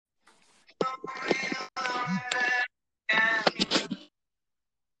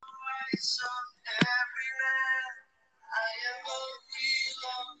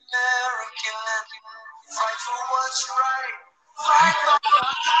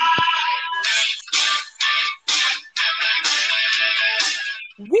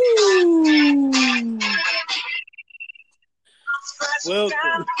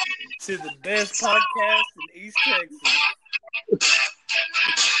Welcome to the best podcast in East Texas.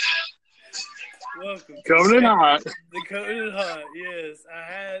 Welcome. Coming in hot. The Coming in Hot, yes.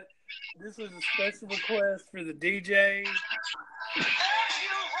 This was a special request for the DJ.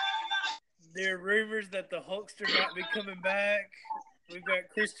 There are rumors that the Hulkster might be coming back. We've got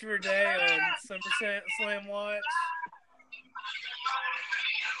Christopher Day on SummerSlam Watch.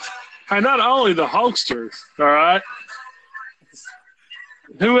 Hey, not only the Hulkster, all right?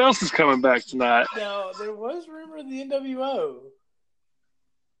 Who else is coming back tonight? Now, there was rumor of the NWO.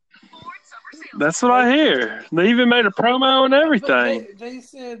 That's what I hear. They even made a promo and everything. They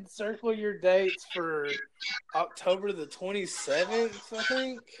said circle your dates for October the 27th, I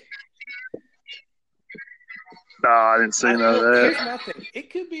think. No, I didn't see none of that. Here's my thing.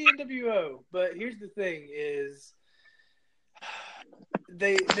 It could be NWO, but here's the thing is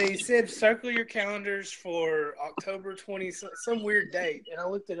they said circle your calendars for October 20, some weird date, and I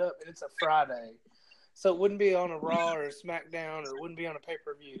looked it up, and it's a Friday. So it wouldn't be on a Raw or a SmackDown, or it wouldn't be on a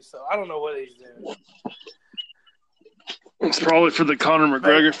pay-per-view. So I don't know what he's doing. It's probably for the Conor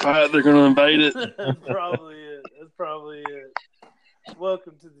McGregor fight. They're going to invade it. That's probably it.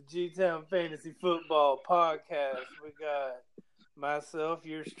 Welcome to the G-Town Fantasy Football Podcast. We got myself,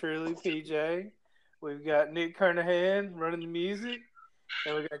 yours truly, PJ. We've got Nick Kernahan running the music.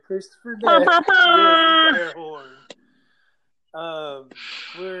 And we got Christopher Day. Air horn.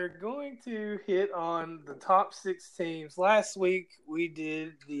 We're going to hit on the top 6 teams. Last week we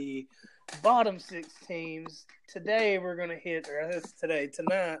did the bottom 6 teams. Today we're going to hit,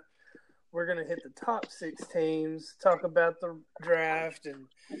 tonight we're going to hit the top 6 teams, talk about the draft, and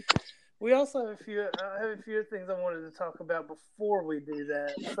we also have a few things I wanted to talk about before we do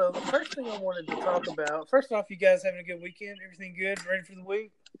that. So the first thing I wanted to talk about, first off, you guys having a good weekend? Everything good? Ready for the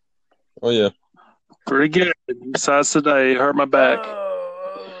week? Oh, yeah. Pretty good. Besides today, hurt my back.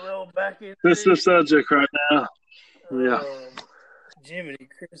 Little back injury. This is the subject right now. Yeah. Jiminy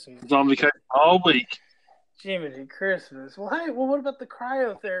Christmas. I was on vacation all week. Jiminy Christmas. Well, hey, what about the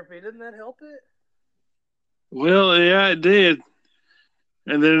cryotherapy? Didn't that help it? Well, yeah, it did.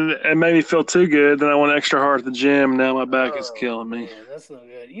 And then it made me feel too good. Then I went extra hard at the gym. Now my back is killing me. Man, that's not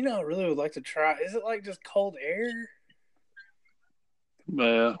good. You know, I really would like to try. Is it like just cold air?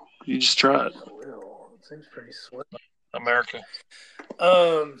 Yeah, you just try it. It seems pretty sweet. America.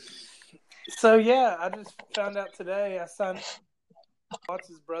 So, yeah, I just found out today I signed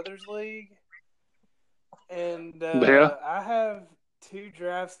Watts' Brothers League. And I have 2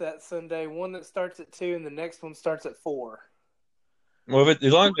 drafts that Sunday. One that starts at 2 and the next one starts at 4. Well, as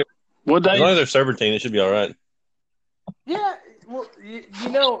long as they're server team, it should be all right. Yeah, well, you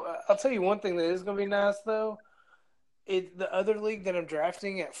know, I'll tell you one thing that is going to be nice, though. The other league that I'm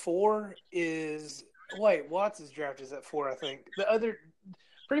drafting at 4 is – Watts' draft is at 4, I think. The other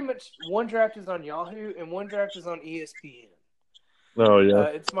 – pretty much one draft is on Yahoo and one draft is on ESPN. Oh, yeah.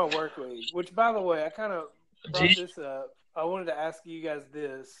 It's my work league, which, by the way, I kind of brought this up. I wanted to ask you guys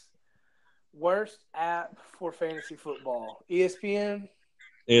this. Worst app for fantasy football? ESPN?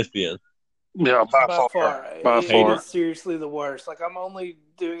 ESPN. Yeah, by far. It is seriously the worst. Like, I'm only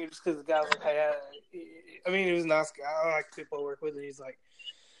doing it just because the guy's like, hey, he was a nice guy. I like people I work with, and he's like,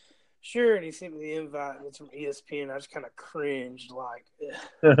 sure, and he sent me the invite, and it's from ESPN. I just kind of cringed, like,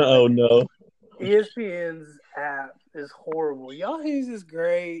 oh, no. ESPN's app is horrible. Yahoo's is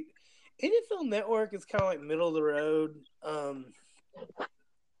great. NFL Network is kind of like middle of the road.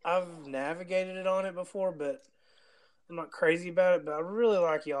 I've navigated it on it before, but I'm not crazy about it. But I really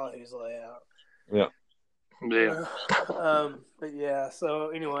like Yahoo's layout. Yeah. Yeah. But yeah, so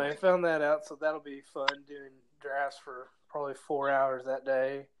anyway, I found that out, so that'll be fun doing drafts for probably 4 hours that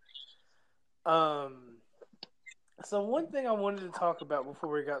day. So one thing I wanted to talk about before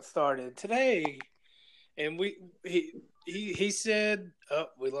we got started today, and he said,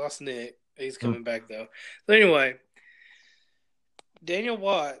 we lost Nick. He's coming back though. But anyway, Daniel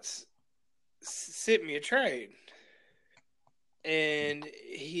Watts sent me a trade, and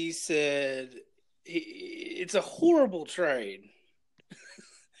he said it's a horrible trade.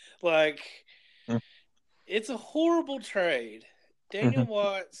 It's a horrible trade. Daniel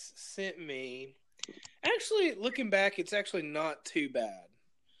Watts sent me. Actually, looking back, it's actually not too bad.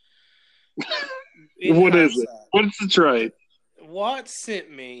 What is it? What's the trade? Watts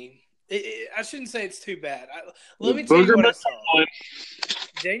sent me. I shouldn't say it's too bad. Let me tell you what I saw.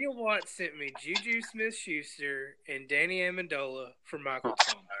 Daniel Watts sent me Juju Smith-Schuster and Danny Amendola for Michael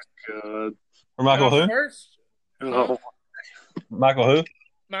Thomas. God. For Michael who? Michael who?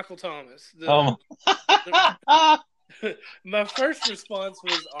 Michael Thomas. Oh. My first response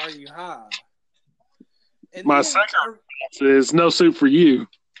was, "Are you high?" And my second is No Soup for You.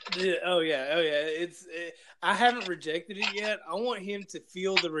 Oh yeah. I haven't rejected it yet. I want him to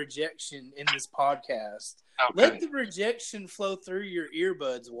feel the rejection in this podcast. Okay. Let the rejection flow through your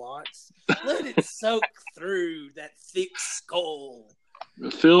earbuds, Watts. Let it soak through that thick skull.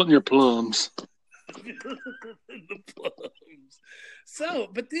 Feel it in your plums. The plums. So,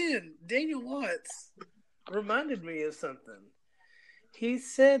 but then Daniel Watts reminded me of something. He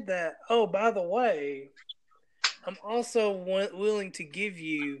said that, oh, by the way, I'm also willing to give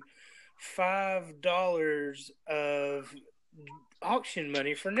you $5 of auction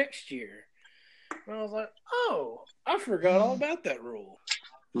money for next year. And I was like, oh, I forgot all about that rule.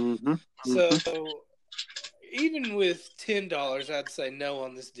 Mm-hmm. So even with $10, I'd say no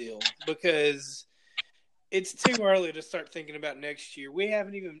on this deal because it's too early to start thinking about next year. We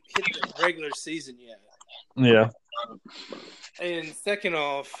haven't even hit the regular season yet. Yeah. And second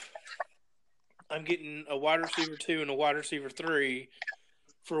off, I'm getting a wide receiver 2 and a wide receiver 3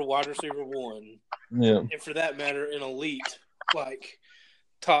 for a wide receiver 1. Yeah. And for that matter, an elite, like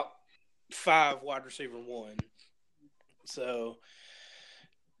top 5 wide receiver 1. So,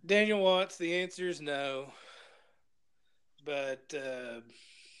 Daniel Watts, the answer is no. But,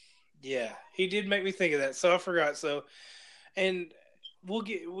 yeah, he did make me think of that. So I forgot. So, and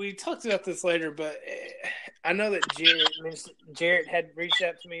we talked about this later, but I know that Jarrett had reached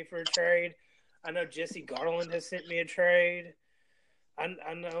out to me for a trade. I know Jesse Garland has sent me a trade.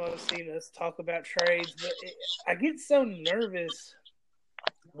 I know I've seen us talk about trades, but I get so nervous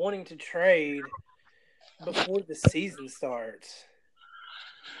wanting to trade before the season starts.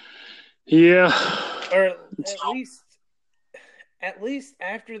 Yeah. Or at least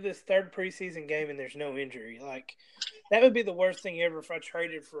after this third preseason game and there's no injury. Like, that would be the worst thing ever if I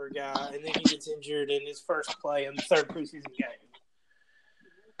traded for a guy and then he gets injured in his first play in the third preseason game.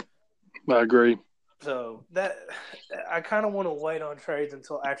 I agree. So that I kind of want to wait on trades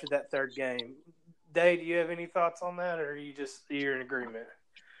until after that third game. Dave, do you have any thoughts on that, or you're in agreement?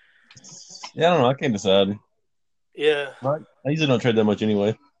 Yeah, I don't know. I can't decide. Yeah, I usually don't trade that much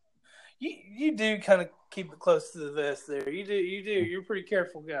anyway. You do kind of keep it close to the vest there. You do. You're a pretty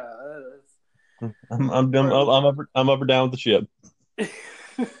careful guy. I'm up or down with the ship.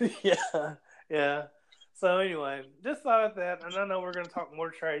 Yeah. So anyway, just thought of that, and I know we're going to talk more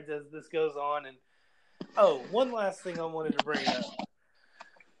trades as this goes on. And one last thing I wanted to bring up.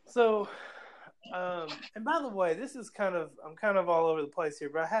 So, and by the way, I'm kind of all over the place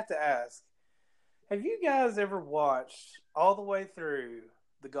here, but I have to ask: have you guys ever watched all the way through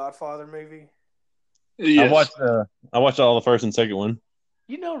the Godfather movie? Yes. I watched all the first and second one.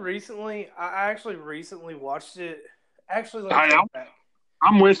 You know, I actually recently watched it. Actually,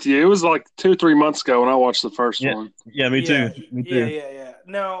 I'm with you. It was like 2-3 months ago when I watched the first one. Yeah, me too. Yeah.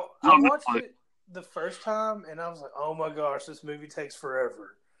 Now, I watched it the first time, and I was like, oh my gosh, this movie takes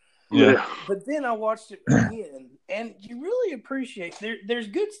forever. Yeah. But then I watched it again, and you really appreciate there's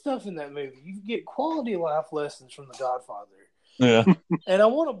good stuff in that movie. You get quality life lessons from The Godfather. Yeah. And I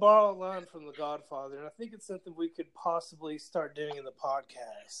want to borrow a line from The Godfather, and I think it's something we could possibly start doing in the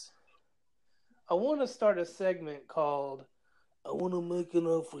podcast. I want to start a segment called I want to make an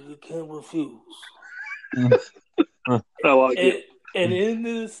offer you can't refuse. I like it. And in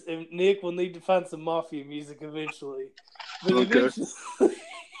this, and Nick will need to find some Mafia music eventually. But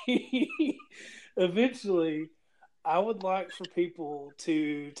eventually, I would like for people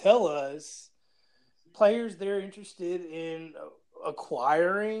to tell us players they're interested in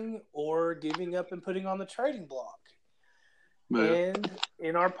acquiring or giving up and putting on the trading block. Yeah. And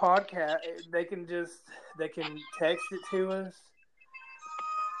in our podcast, they can text it to us.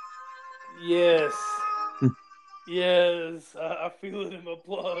 Yes. Yes. I feel it in my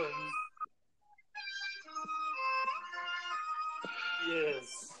plums.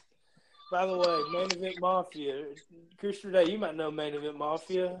 Yes. By the way, Main Event Mafia. Christopher Day, you might know Main Event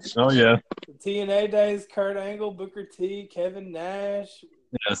Mafia. Oh, yeah. The TNA days, Kurt Angle, Booker T, Kevin Nash.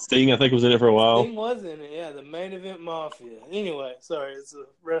 Yeah, Sting, I think, was in it for a while. Sting was in it, yeah, the Main Event Mafia. Anyway, sorry, it's a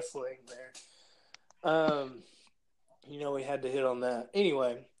wrestling there. We had to hit on that.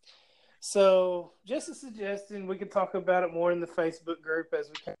 Anyway, so just a suggestion, we could talk about it more in the Facebook group as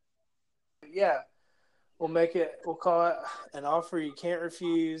we can. Yeah, we'll call it an offer you can't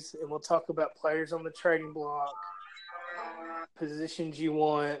refuse, and we'll talk about players on the trading block, positions you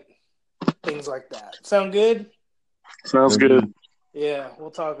want, things like that. Sound good? Sounds good. Yeah,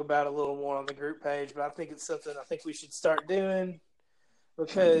 we'll talk about it a little more on the group page, but I think it's something I think we should start doing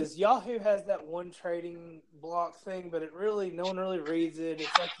because Yahoo has that one trading block thing, but no one really reads it.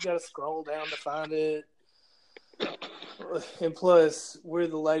 It's like you got to scroll down to find it. And plus, we're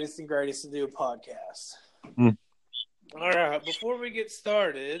the latest and greatest to do a podcast. All right. Before we get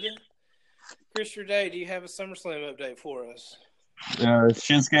started, Christopher Day, do you have a SummerSlam update for us?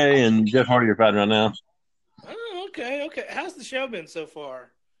 Shinsuke and Jeff Hardy are fighting right now. Oh, okay. How's the show been so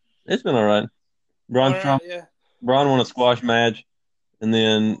far? It's been all right. Braun won a squash match, and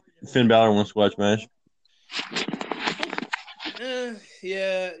then Finn Balor won a squash match.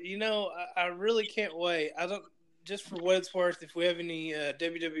 Yeah, I really can't wait. I don't. Just for what it's worth, if we have any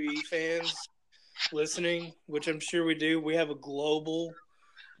WWE fans listening, which I'm sure we do, we have a global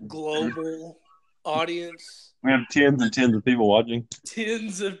audience. We have tens and tens of people watching.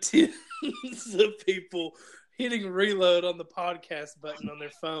 Tens of people hitting reload on the podcast button on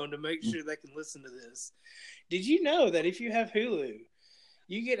their phone to make sure they can listen to this. Did you know that if you have Hulu,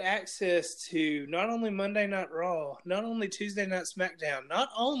 you get access to not only Monday Night Raw, not only Tuesday Night SmackDown, not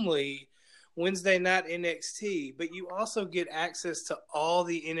only Wednesday Night NXT, but you also get access to all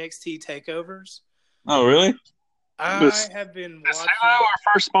the NXT takeovers? Oh, really? I have been watching. Hulu our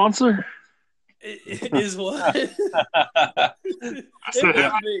first sponsor? Is what? It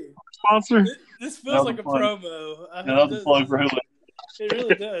would be. Sponsor? This feels like a promo. That's a plug for Hulu. It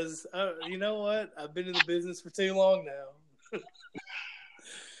really does. You know what? I've been in the business for too long now.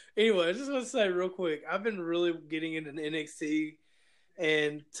 Anyway, I just want to say real quick, I've been really getting into NXT,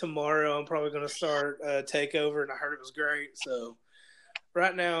 and tomorrow I'm probably going to start TakeOver, and I heard it was great. So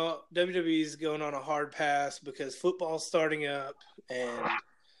right now, WWE is going on a hard pass because football's starting up, and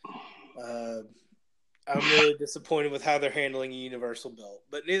I'm really disappointed with how they're handling a universal belt.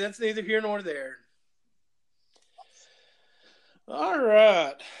 But that's neither here nor there. All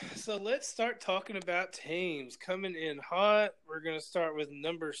right, so let's start talking about teams coming in hot. We're going to start with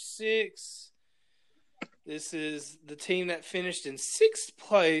number 6. This is the team that finished in 6th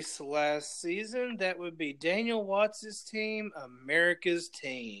place last season. That would be Daniel Watts' team, America's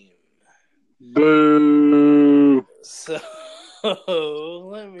team. Boo! So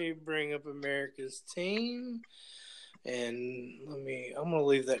let me bring up America's team. And I'm going to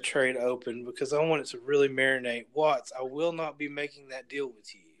leave that trade open because I want it to really marinate. Watts, I will not be making that deal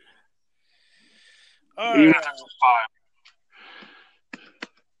with you. All right.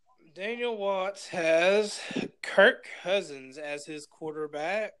 Daniel Watts has Kirk Cousins as his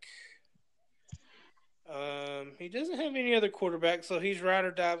quarterback. He doesn't have any other quarterback, so he's ride or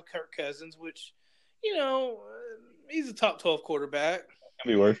die with Kirk Cousins, which, he's a top 12 quarterback. Could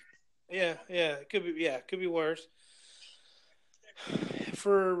be worse. Yeah, it could be worse.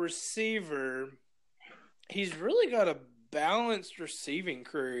 For a receiver, he's really got a balanced receiving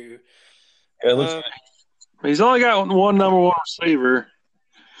crew. Yeah, he's only got one number one receiver.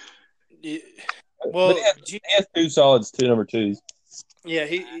 Yeah, well, he has two solids, two number twos. Yeah,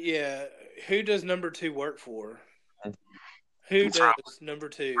 Who does number 2 work for? Who does number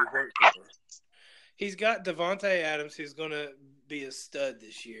 2 work for? He's got Devontae Adams, who's going to be a stud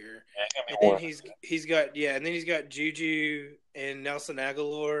this year. And then he's got Juju and Nelson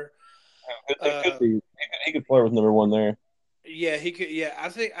Aguilar. He could play with number 1 there. Yeah, he could. Yeah, I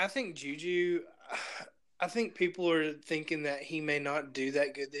think Juju. I think people are thinking that he may not do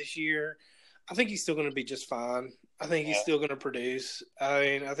that good this year. I think he's still going to be just fine. I think he's still going to produce. I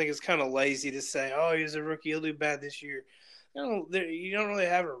mean, I think it's kind of lazy to say, "Oh, he's a rookie; he'll do bad this year." You don't really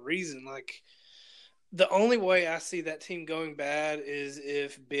have a reason. Like, the only way I see that team going bad is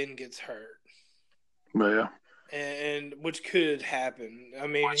if Ben gets hurt. Yeah. And which could happen. I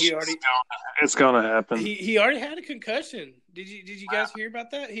mean, it's gonna happen. He already had a concussion. Did you guys hear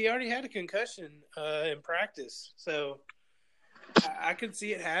about that? He already had a concussion in practice. So I could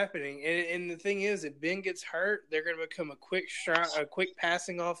see it happening. And the thing is, if Ben gets hurt, they're going to become a quick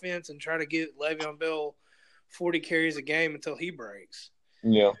passing offense and try to get Le'Veon Bell 40 carries a game until he breaks.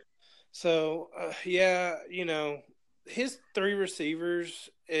 Yeah. So his 3 receivers,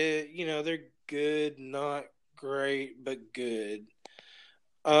 they're good, not great, but good.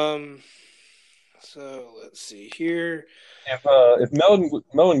 So let's see here. If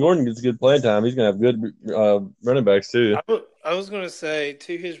Melvin Gordon gets good playing time, he's gonna have good running backs too. I was gonna say,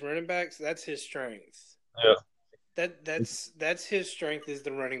 to his running backs, that's his strength. Yeah. That's his strength is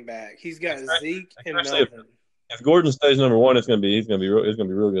the running back. He's got Zeke and Melvin. If Gordon stays number 1, it's gonna be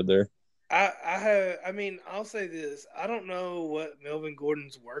real good there. I'll say this. I don't know what Melvin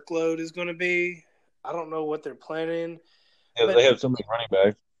Gordon's workload is going to be. I don't know what they're planning. Yeah, they have so many running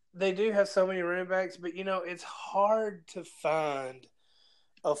backs. They do have so many running backs, but, it's hard to find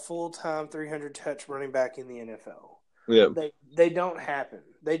a full-time 300-touch running back in the NFL. Yeah. They don't happen.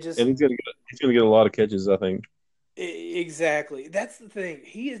 They just – and he's gonna get a lot of catches, I think. Exactly. That's the thing.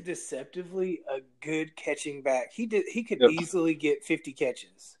 He is deceptively a good catching back. He could easily get 50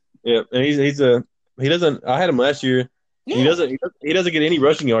 catches. Yeah, and he's a He doesn't. I had him last year. Yeah. He doesn't get any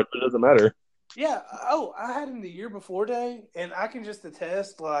rushing yards, but it doesn't matter. Yeah. Oh, I had him the year before day, and I can just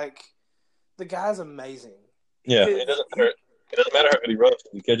attest, like, the guy's amazing. Yeah, it doesn't matter. It doesn't matter how good he rushes.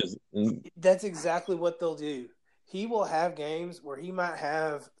 He catches. That's exactly what they'll do. He will have games where he might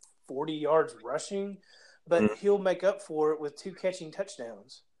have 40 yards rushing, but he'll make up for it with 2 catching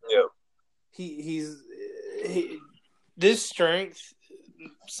touchdowns. Yeah. This strength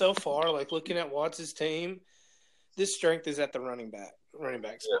so far, like looking at Watts' team, this strength is at the running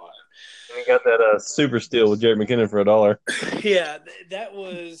back spot. And he got that super steal with Jared McKinnon for $1. Yeah, that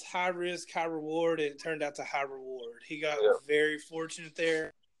was high risk, high reward, and it turned out to high reward. He got very fortunate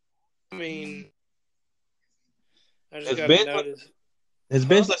there. I mean, I just got to notice. His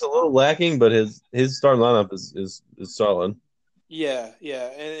bench looks a little lacking, but his starting lineup is solid. Yeah,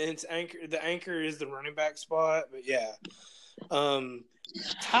 and it's the anchor is the running back spot, but yeah.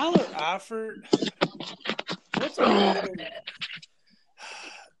 Tyler Eifert, what's a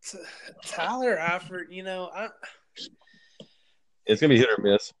Tyler Eifert, it's gonna be hit or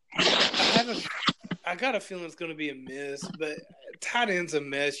miss. I got a feeling it's gonna be a miss, but tight end's a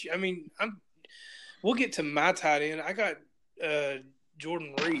mess. I mean, we'll get to my tight end. I got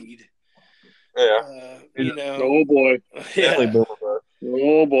Jordan Reed. Yeah. Oh boy. Yeah.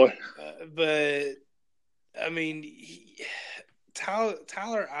 Oh boy. But I mean,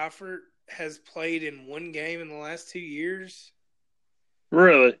 Tyler Eifert has played in one game in the last 2 years.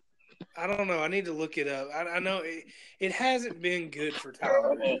 Really? I don't know. I need to look it up. I know it hasn't been good for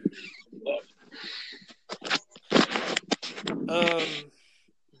Tyler.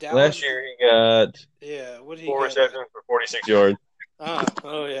 Last year he got what did he 4 receptions for 46 yards.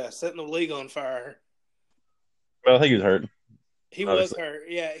 Oh yeah, setting the league on fire. Well, I think he was hurt. He was hurt.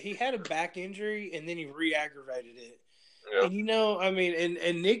 Yeah, he had a back injury and then he re-aggravated it. Yeah. And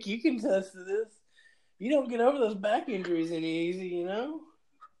and Nick, you can attest to this. You don't get over those back injuries any easy, Oh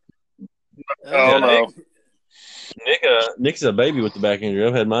no. Nick's a baby with the back injury.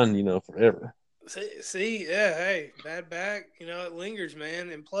 I've had mine, forever. See, yeah, hey, bad back, it lingers, man.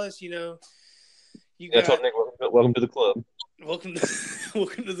 And plus, That's what Nick. Welcome to the club. Welcome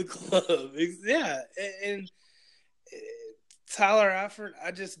to the club. Yeah, and Tyler Eifert, I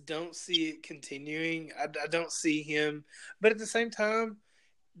just don't see it continuing. I don't see him, but at the same time,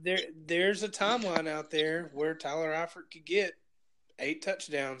 there's a timeline out there where Tyler Eifert could get 8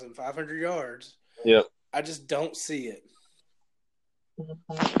 touchdowns and 500 yards. Yep. I just don't see it.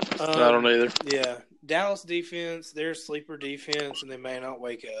 I don't either. Yeah. Dallas defense, they're a sleeper defense, and they may not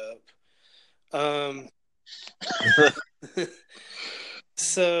wake up.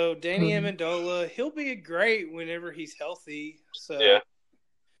 So, Danny Amendola, he'll be great whenever he's healthy. So, yeah.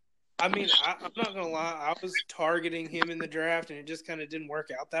 I mean, I'm not going to lie. I was targeting him in the draft, and it just kind of didn't work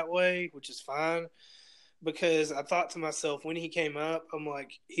out that way, which is fine. Because I thought to myself, when he came up, I'm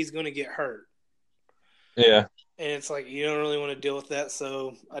like, he's going to get hurt. Yeah. And it's like, you don't really want to deal with that,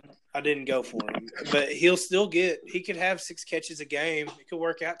 so I didn't go for him. But he'll still he could have 6 catches a game. It could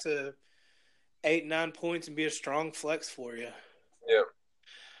work out to 8-9 points and be a strong flex for you. Yeah.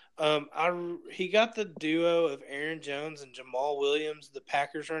 He got the duo of Aaron Jones and Jamal Williams, the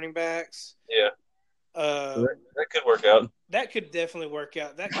Packers running backs. Yeah. That could work out. That could definitely work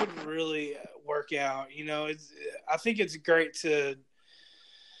out. That could really work out. I think it's great to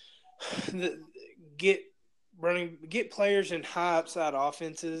get players in high upside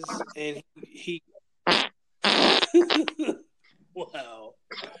offenses, and he wow,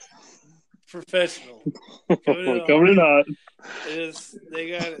 professional coming in hot. He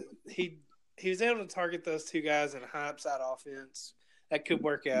was able to target those 2 guys in a high upside offense. That could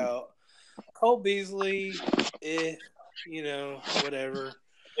work out. Cole Beasley, whatever.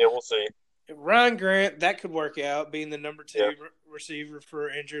 Yeah, we'll see. Ryan Grant, that could work out, being the number 2 receiver for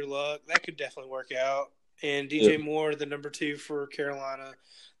Andrew Luck. That could definitely work out. And DJ Moore, the number 2 for Carolina,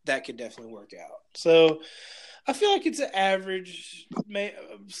 that could definitely work out. So I feel like it's an average,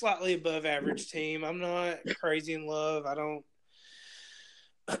 slightly above average team. I'm not crazy in love. I don't.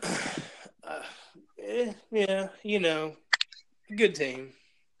 Good team.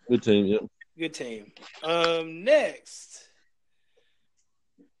 Good team, yeah. Good team. Next.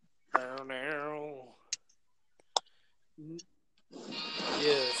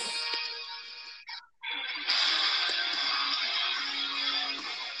 Yes.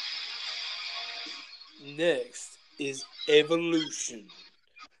 Next is Evolution.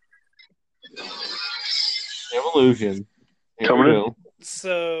 Evolution. Coming in.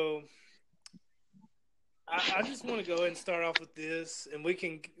 So I just want to go ahead and start off with this, and we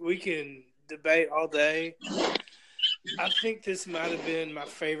can debate all day. I think this might have been my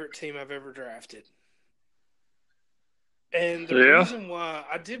favorite team I've ever drafted. And the reason why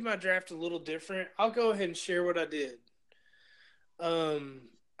I did my draft a little different, I'll go ahead and share what I did.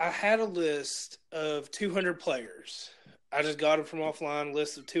 I had a list of 200 players. I just got them from offline,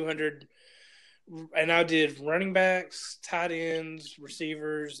 list of 200, and I did running backs, tight ends,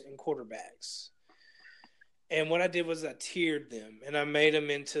 receivers, and quarterbacks. And what I did was I tiered them, and I made them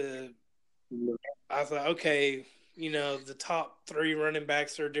into – I thought, okay, the top 3 running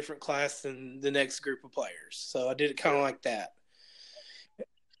backs are a different class than the next group of players. So I did it kind of like that.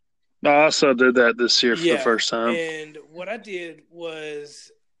 I also did that this year for the first time. And what I did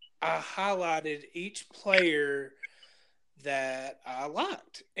was I highlighted each player that I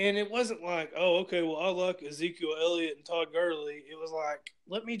liked. And it wasn't like, oh, okay, well, I like Ezekiel Elliott and Todd Gurley. It was like,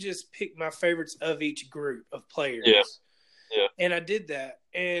 let me just pick my favorites of each group of players. Yeah. And I did that.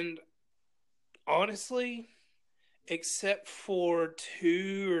 And honestly, except for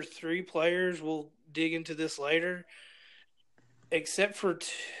 2 or 3 players, we'll dig into this later. Except for,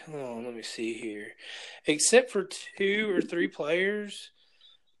 let me see here. Except for 2 or 3 players,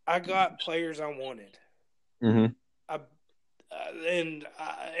 I got players I wanted. Mm-hmm. And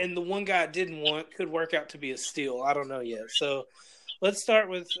the one guy I didn't want could work out to be a steal. I don't know yet. So let's start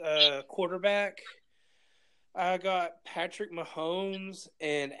with quarterback. I got Patrick Mahomes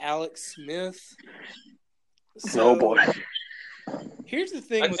and Alex Smith. So, oh boy! Here's the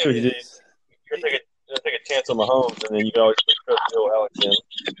thing with this. You're going to take a chance on Mahomes, and then you can always put Alex in.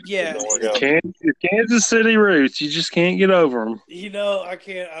 Yeah. Your Kansas City roots, you just can't get over them. I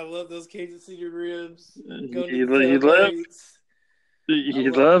can't. I love those Kansas City ribs. You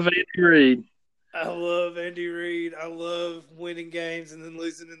love Andy Reid. I love Andy Reid. I love winning games and then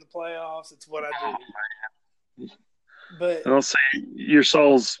losing in the playoffs. It's what I do. But I don't see your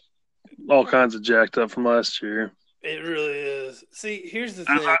soul's all kinds of jacked up from last year. It really is. See, here's the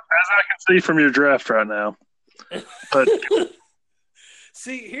thing. As I can see from your draft right now. But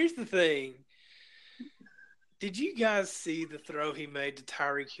see, here's the thing. Did you guys see the throw he made to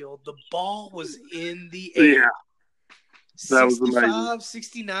Tyreek Hill? The ball was in the air. Yeah. That was amazing.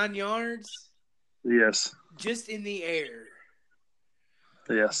 69 yards. Yes. Just in the air.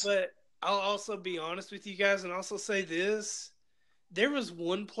 Yes. But I'll also be honest with you guys and also say this. There was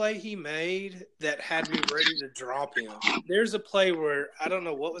one play he made that had me ready to drop him. There's a play where I don't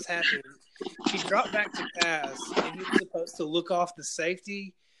know what was happening. He dropped back to pass, and he was supposed to look off the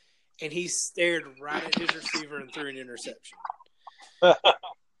safety, and he stared right at his receiver and threw an interception.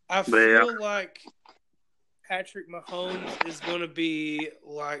 I feel like Patrick Mahomes is going to be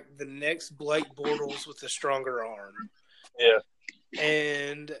like the next Blake Bortles with a stronger arm. Yeah.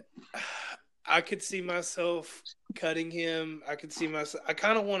 And I could see myself cutting him. I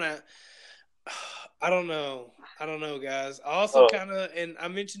kind of want to – I don't know, guys. I also and I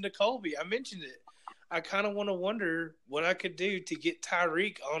mentioned to Colby, I kind of want to wonder what I could do to get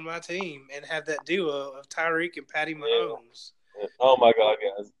Tyreek on my team and have that duo of Tyreek and Patty Mahomes. Yeah. Oh, my God,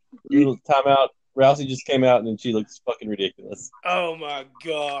 guys. Little timeout. Rousey just came out, and then she looks fucking ridiculous. Oh, my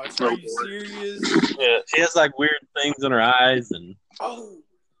gosh. Are you serious? Yeah, she has, like, weird things in her eyes. And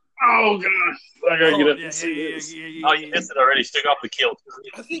Oh, gosh. I got to get up and see this. Yeah. You missed it already. She took off the kilt.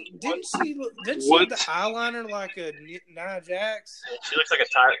 I think, didn't she have the eyeliner like a Nia Jax? She looks like a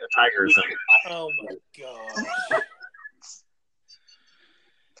tiger or something. Oh, my gosh.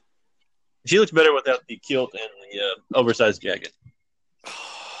 She looks better without the kilt and the oversized jacket.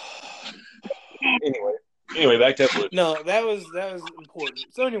 Anyway, back to evolution. No, that was important.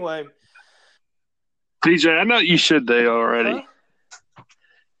 So anyway, PJ, I know you should do already. Huh?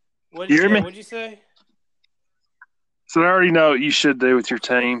 What'd you say? So I already know what you should do with your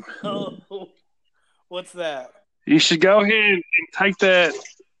team. Oh, what's that? You should go ahead and take that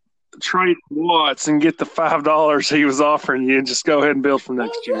trade Watts and get the $5 he was offering you and just go ahead and build for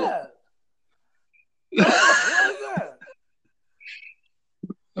next year. What is that?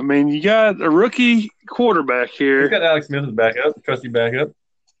 I mean, you got a rookie quarterback here. You got Alex Smith as backup, trusty backup.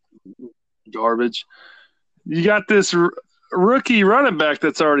 Garbage. You got this rookie running back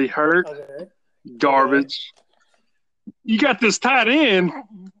that's already hurt. Okay. Garbage. Okay. You got this tight end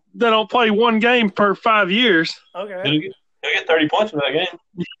that don't play one game per 5 years. Okay. He'll get 30 points from that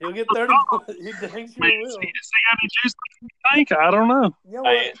game. He'll get 30 points. He dang sure will. Does he have any juice like you think? I don't know. You know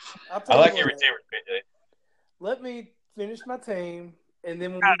what? I like your receivers, PJ. Let me finish my team, and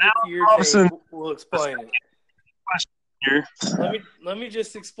then when we get to your team, we'll explain it. Let me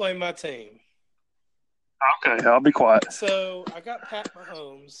just explain my team. Okay, I'll be quiet. So I got Pat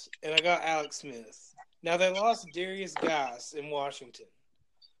Mahomes and I got Alex Smith. Now they lost Darius Geis in Washington.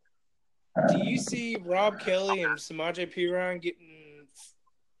 Do you see Rob Kelly and Samaje Perine getting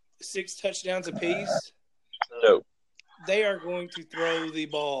 6 touchdowns apiece? No. they are going to throw the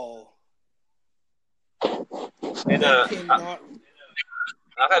ball. And I've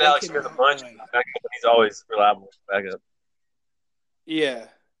had Alex Smith a bunch. He's always reliable backup. Yeah.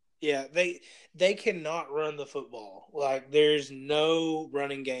 Yeah, they cannot run the football. Like, there's no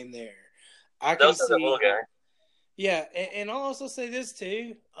running game there. I can see. Little guy. Yeah, and I'll also say this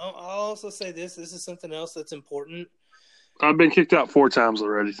too. I'll also say this. This is something else that's important. I've been kicked out 4 times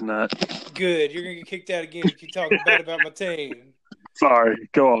already tonight. Good. You're gonna get kicked out again. You keep talking bad about my team. Sorry.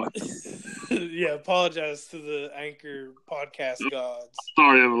 Go on. Yeah, apologize to the Anchor podcast gods.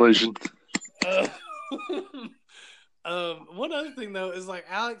 Sorry, Evolution. One other thing though is like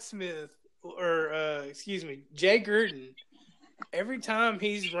Alex Smith Jay Gruden. Every time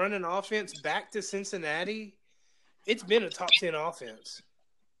he's running offense back to Cincinnati, it's been a top 10 offense.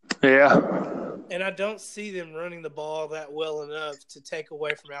 Yeah. And I don't see them running the ball that well enough to take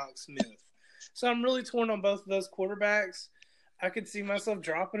away from Alex Smith. So I'm really torn on both of those quarterbacks. I could see myself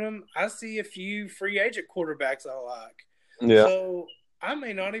dropping them. I see a few free agent quarterbacks I like. Yeah. So I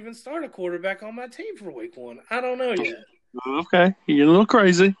may not even start a quarterback on my team for week 1. I don't know yet. Okay. You're a little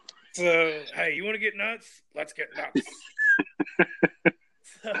crazy. So, hey, you want to get nuts? Let's get nuts.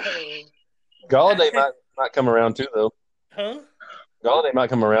 Galladay might come around too, though. Huh? Galladay might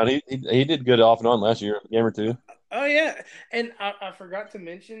come around. He did good off and on last year, a game or two. Oh, yeah. And I forgot to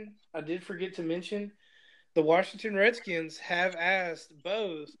mention, the Washington Redskins have asked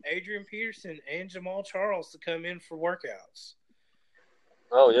both Adrian Peterson and Jamal Charles to come in for workouts.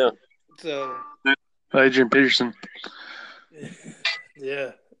 Oh, yeah. So Adrian Peterson.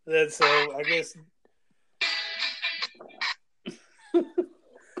 Yeah. That's so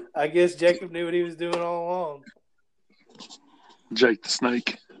I guess Jacob knew what he was doing all along. Jake the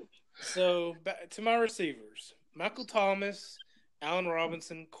Snake. So back to my receivers. Michael Thomas, Allen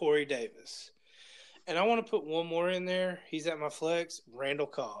Robinson, Corey Davis. And I want to put one more in there. He's at my flex, Randall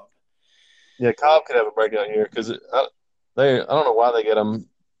Cobb. Yeah, Cobb could have a breakout here because I don't know why they get him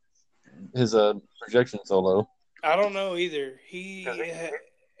his projection so low. I don't know either.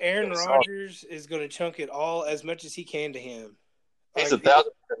 Aaron Rodgers is going to chunk it all as much as he can to him. He's 1,000%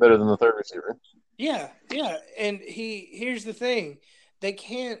 better than the third receiver. Yeah. And here's the thing. They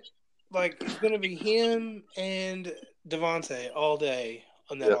can't, it's going to be him and Devontae all day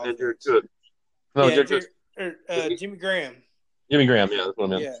on that offense. You're good. No, Jimmy Graham. Jimmy Graham, yeah, that's what I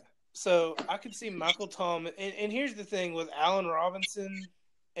meant. Yeah. So I could see Michael Thomas. And here's the thing with Allen Robinson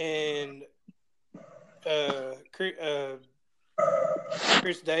and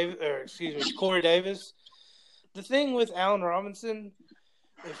Corey Davis. The thing with Allen Robinson,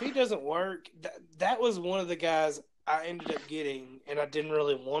 if he doesn't work, that was one of the guys I ended up getting, and I didn't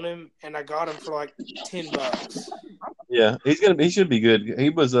really want him, and I got him for like $10. Yeah, he should be good. He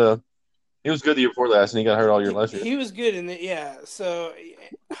was good the year before last, and he got hurt all year last year. He was good in the So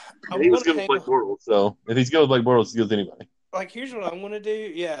he was good with Blake Bortles. So if he's good with Blake Bortles, he's good with anybody. Here's what I'm going to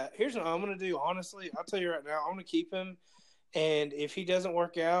do. Yeah, here's what I'm going to do. Honestly, I'll tell you right now, I'm going to keep him. And if he doesn't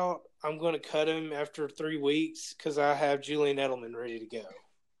work out, I'm going to cut him after 3 weeks because I have Julian Edelman ready to go.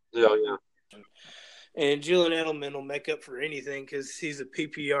 Yeah. And Julian Edelman will make up for anything because he's a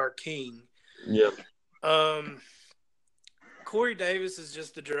PPR king. Yeah. Corey Davis is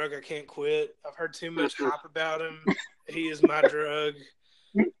just the drug I can't quit. I've heard too much hype about him. He is my drug.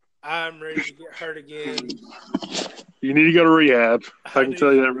 I'm ready to get hurt again. You need to go to rehab. I can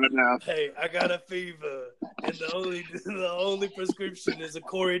tell you that right now. Hey, I got a fever, and the only prescription is a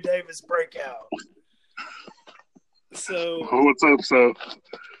Corey Davis breakout. So, let's hope so.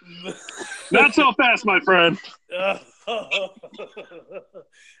 Not so fast, my friend.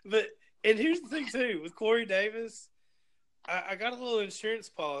 But here's the thing too with Corey Davis, I got a little insurance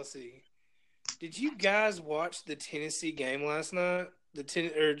policy. Did you guys watch the Tennessee game last night?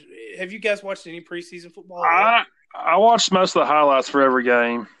 Or have you guys watched any preseason football? I watched most of the highlights for every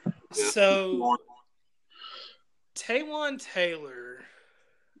game. So, Taywan Taylor,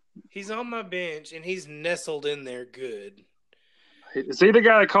 he's on my bench, and he's nestled in there good. Is he the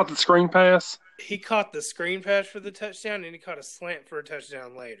guy that caught the screen pass? He caught the screen pass for the touchdown, and he caught a slant for a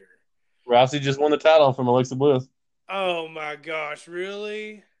touchdown later. Rousey just won the title from Alexa Bliss. Oh, my gosh,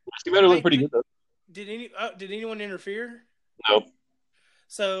 really? He better look pretty good, though. Did anyone interfere? No.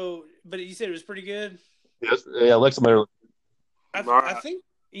 So, but you said it was pretty good? Yes. Yeah, Alexa better look. I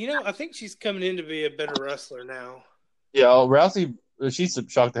think she's coming in to be a better wrestler now. Yeah, Rousey, she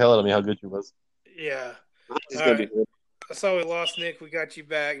shocked the hell out of me how good she was. Yeah. She's going to be good. I saw we lost Nick. We got you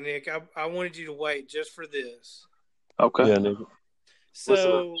back, Nick. I wanted you to wait just for this. Okay. Yeah, Nick.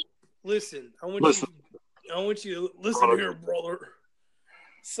 So, listen. I want you to listen here, brother.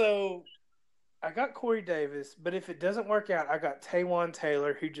 So, I got Corey Davis, but if it doesn't work out, I got Taywan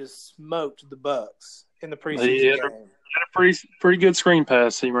Taylor, who just smoked the Bucks in the He preseason had game. a pretty good screen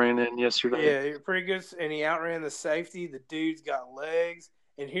pass he ran in yesterday. Yeah, you're pretty good, and he outran the safety. The dude's got legs.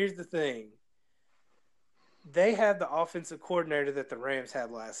 And here's the thing: they had the offensive coordinator that the Rams had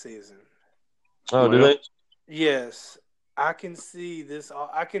last season. Oh, do they? Yes, I can see this.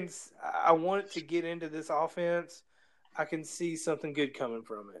 I want it to get into this offense. I can see something good coming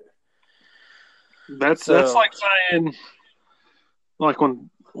from it. That's like saying, like when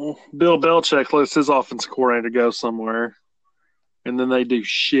Bill Belichick lets his offensive coordinator go somewhere, and then they do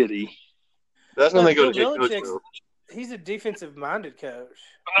shitty. That's when they go to Bill head coach. Belichick's he's a defensive-minded coach.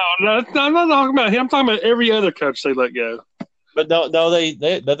 No, I'm not talking about him. I'm talking about every other coach they let go. But no,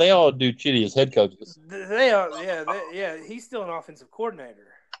 they all do shitty as head coaches. They are, yeah. He's still an offensive coordinator.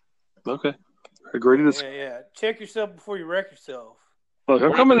 Okay, agree to this. Yeah. Check yourself before you wreck yourself. Look,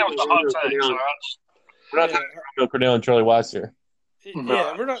 I'm coming in with the hot takes. We're not talking about Cornell and Charlie Weiss here.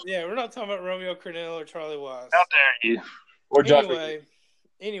 Yeah, we're not talking about Romeo Cornell or Charlie Weiss. How dare you? Or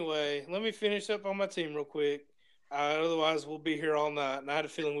Anyway, let me finish up on my team real quick. Otherwise, we'll be here all night. And I had a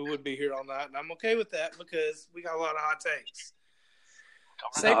feeling we would be here all night. And I'm okay with that because we got a lot of hot takes.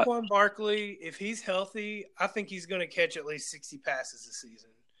 Saquon Barkley, if he's healthy, I think he's going to catch at least 60 passes this season.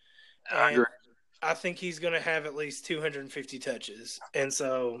 I agree. I think he's going to have at least 250 touches. And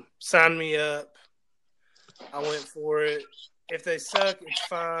so, sign me up. I went for it. If they suck, it's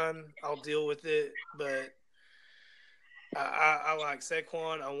fine. I'll deal with it. But I like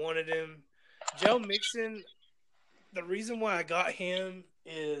Saquon. I wanted him. Joe Mixon, the reason why I got him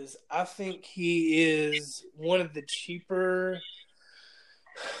is I think he is one of the cheaper.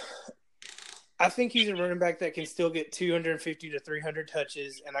 I think he's a running back that can still get 250 to 300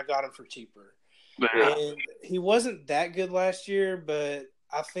 touches, and I got him for cheaper. Yeah. And he wasn't that good last year, but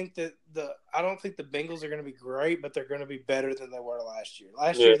I think that I don't think the Bengals are going to be great, but they're going to be better than they were last year.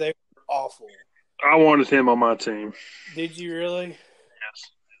 Last year they were awful. I wanted him on my team. Did you really?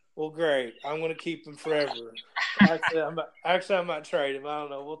 Yes. Well, great. I'm going to keep him forever. Actually, I might trade him. I don't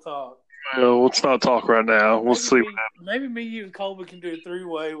know. We'll talk. Well, let's not talk right now. We'll see what happens. Maybe me, you, and Colby can do a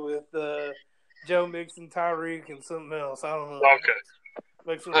three-way with Joe Mixon, Tyreek, and something else. I don't know. Okay.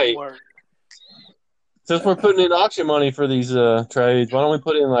 Make sure it works. Since we're putting in auction money for these trades, why don't we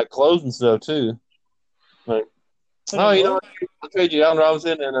put in like clothes and stuff too? Like, you know what? I'll trade you Allen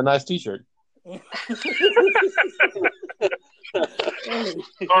Robinson and a nice T-shirt. Or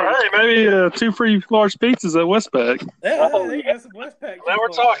hey, maybe 2 free large pizzas at Westpac. Yeah, they got some Westpac. Now we're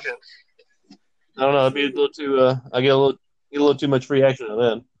talking. I don't know. It'd be a little too. I get a little too much free action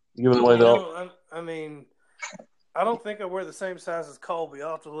then. Giving away I mean, I don't think I wear the same size as Colby.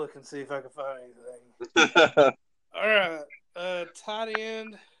 I'll have to look and see if I can find anything. All right, tight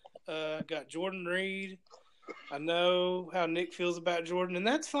end. Got Jordan Reed. I know how Nick feels about Jordan, and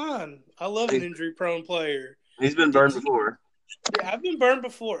that's fine. I love an injury-prone player. He's been burned before. Yeah, I've been burned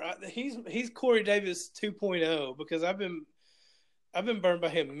before. He's Corey Davis 2.0 because I've been burned by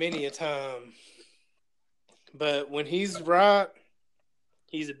him many a time. But when he's right,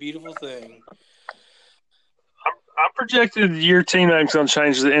 he's a beautiful thing. I projected your team name's going to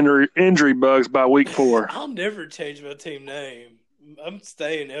change the injury bugs by week 4. I'll never change my team name. I'm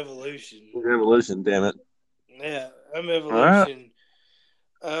staying Evolution. Evolution, damn it. Yeah, I'm Evolution.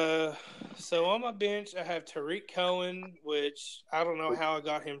 So on my bench, I have Tariq Cohen, which I don't know how I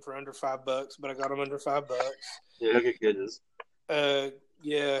got him for under $5, but I got him under $5. Yeah, good goodness.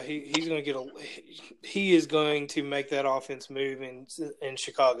 Yeah, he's going to get he is going to make that offense move in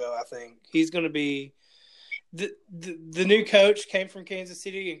Chicago. I think he's going to be the new coach came from Kansas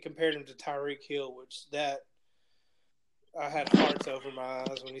City and compared him to Tyreek Hill, which that I had hearts over my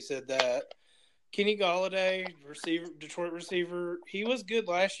eyes when he said that. Kenny Golladay, Detroit receiver, he was good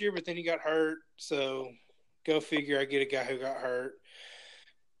last year, but then he got hurt. So go figure. I get a guy who got hurt.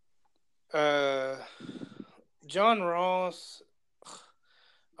 John Ross,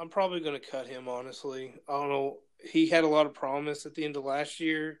 I'm probably going to cut him, honestly. I don't know. He had a lot of promise at the end of last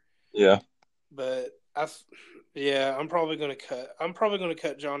year. Yeah. But I'm probably going to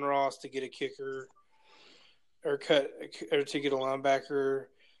cut John Ross to get a kicker or to get a linebacker.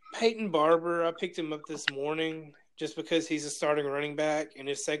 Peyton Barber, I picked him up this morning just because he's a starting running back, and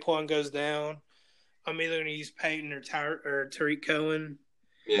if Saquon goes down, I'm either going to use Peyton or Tariq Cohen.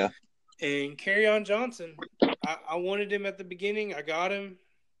 Yeah. And Kerryon Johnson. I wanted him at the beginning. I got him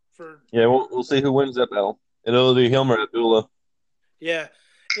for. Yeah, we'll see who wins that battle. It'll be him or Abdullah. Yeah,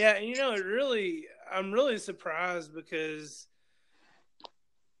 and I'm really surprised because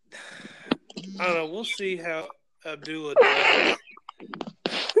I don't know. We'll see how Abdullah does.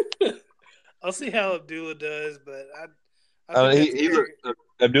 I'll see how Abdullah does, but I think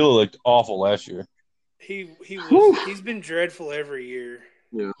Abdullah looked awful last year. He's been dreadful every year.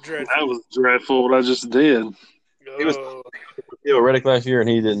 Yeah, dreadful. That was dreadful. What I just did. He was Theo Riddick last year, and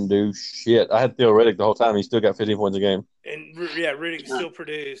he didn't do shit. I had Theo Riddick the whole time. He still got 15 points a game. And Riddick still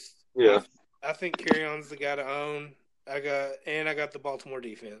produced. Yeah, I think Kerryon's the guy to own. I got the Baltimore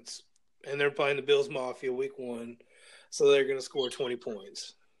defense, and they're playing the Bills Mafia week 1, so they're going to score 20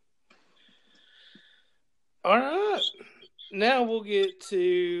 points. All right, now we'll get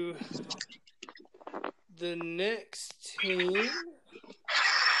to the next team.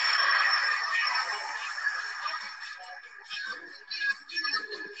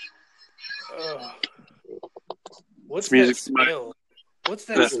 What's that smell? What's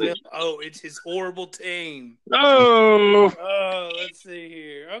that smell? Oh, it's his horrible team. Oh, let's see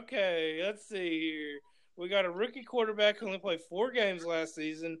here. Okay, let's see here. We got a rookie quarterback who only played 4 games last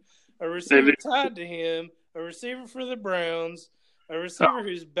season, a receiver tied to him, a receiver for the Browns, a receiver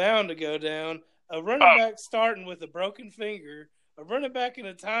who's bound to go down, a running back starting with a broken finger, a running back in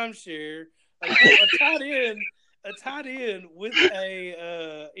a timeshare, a tight end with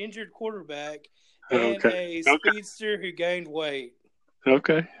a injured quarterback, and a speedster who gained weight.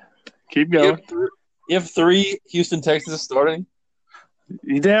 Okay. Keep going. You have 3 Houston Texans starting?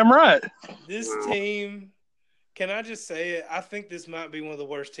 You damn right. This team, can I just say it? I think this might be one of the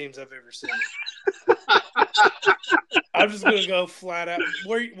worst teams I've ever seen. I'm just going to go flat out.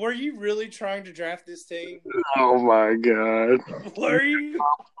 Were you really trying to draft this team? Oh, my God. Were you?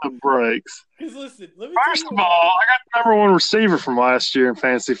 The breaks. Because listen, let me First of all, I got the number 1 receiver from last year in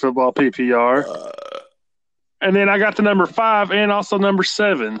fantasy football PPR. And then I got the number 5 and also number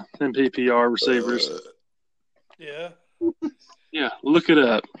 7 in PPR receivers. Yeah. Yeah, look it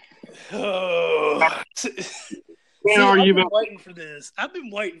up. Oh. I've been waiting for this.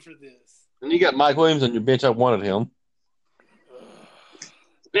 And you got Mike Williams on your bench. I wanted him.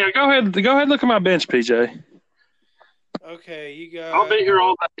 Yeah, go ahead and look at my bench, PJ. Okay, you got I'll be here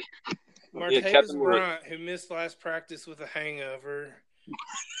all day. Martavis Bryant, who missed last practice with a hangover.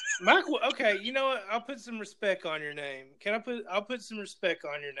 Michael, okay, you know what? I'll put some respect on your name. I'll put some respect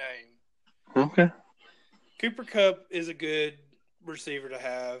on your name. Okay. Cooper Kupp is a good receiver to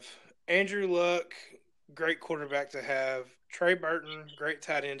have. Andrew Luck, great quarterback to have. Trey Burton, great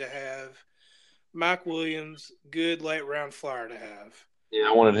tight end to have. Mike Williams, good late round flyer to have. Yeah,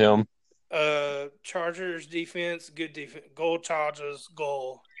 I wanted him. Chargers defense, good defense. Goal Chargers,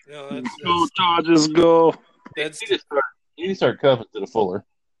 goal. Go Chargers, go. You need to start Kupp instead of Fuller.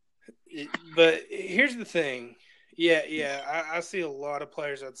 But here's the thing. Yeah, I see a lot of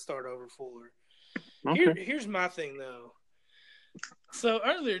players that start over Fuller. Okay. Here's my thing, though. So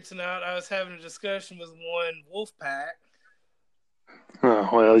earlier tonight, I was having a discussion with one Wolfpack. Oh,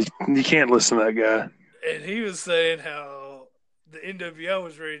 well, you can't listen to that guy. And he was saying how the NWO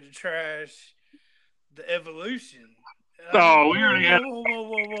was ready to trash the Evolution. We already had. Whoa.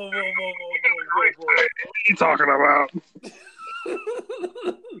 What are you talking about?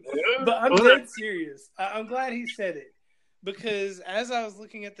 But I'm dead serious. I'm glad he said it. Because as I was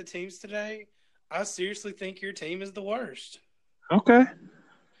looking at the teams today, I seriously think your team is the worst. Okay.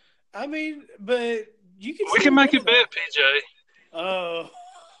 I mean, but you can. We can make a bet, PJ. Oh.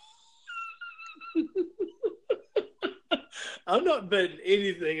 I'm not betting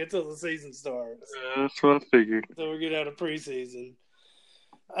anything until the season starts. That's what I figured. So we get out of preseason.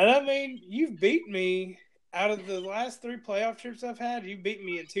 And I mean, you've beat me out of the last 3 playoff trips I've had. You beat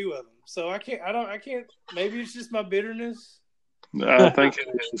me in 2 of them. So I can't. Maybe it's just my bitterness. I think it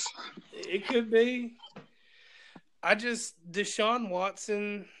is. It could be. Deshaun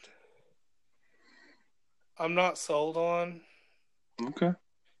Watson, I'm not sold on. Okay.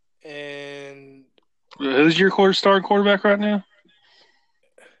 And who's your starting quarterback right now?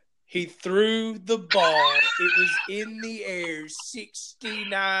 He threw the ball. It was in the air,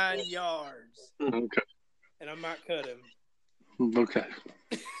 69 yards. Okay. And I might cut him. Okay.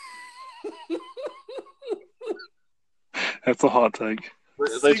 That's a hot take.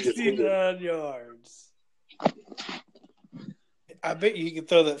 69 yards. I bet you could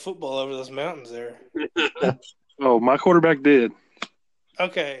throw that football over those mountains there. Oh, my quarterback did.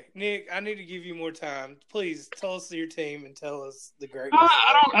 Okay, Nick, I need to give you more time. Please tell us your team and tell us the great.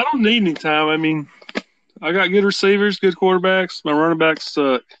 I don't need any time. I mean, I got good receivers, good quarterbacks. My running backs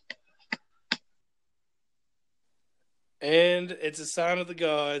suck. And it's a sign of the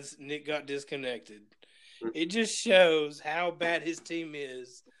gods. Nick got disconnected. It just shows how bad his team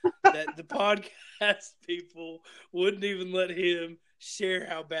is that the podcast people wouldn't even let him share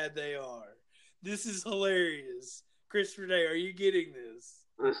how bad they are. This is hilarious. Christopher Day, are you getting this?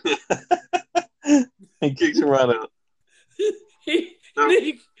 He kicks him right out.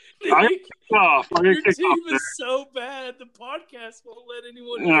 Nick, I get kicked off. I your get kicked team off is so bad, the podcast won't let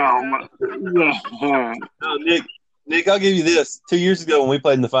anyone there. hear about it. No, Nick, I'll give you this. 2 years ago when we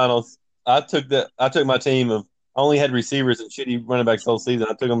played in the finals, I took my team of only had receivers and shitty running backs the whole season.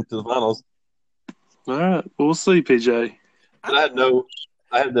 I took them to the finals. All right, we'll see, PJ. But I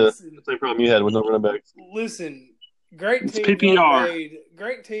had the same problem you had with no running backs. Listen, great It's teams PPR.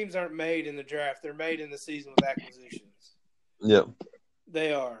 great teams aren't made in the draft. They're made in the season with acquisitions. Yep.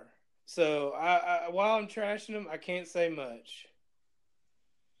 They are. So I while I'm trashing them, I can't say much.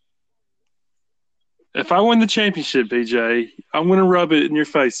 If I win the championship, PJ, I'm going to rub it in your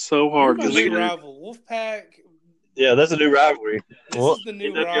face so hard. You're my this new year. rival, Wolfpack. Yeah, that's a new rivalry. This is the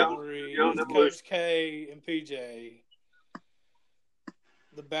new rivalry with Coach K and PJ.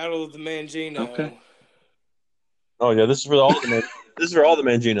 The Battle of the Mangino. Okay. Oh yeah, this is for all the Manginos. This is for all the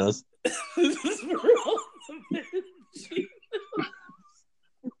Manginos.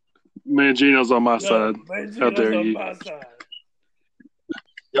 Mangino's on my side. Mangino's How dare on you? my side.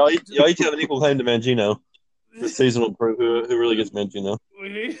 Y'all each have an equal claim to Mangino. This season will prove who really gets Mangino. We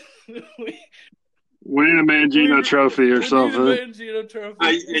need a Mangino trophy or something. We need a Mangino trophy.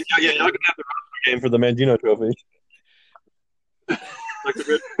 Y'all can have the roster game for the Mangino trophy. like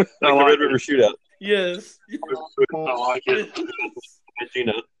the Red River Shootout. Yes. I like it.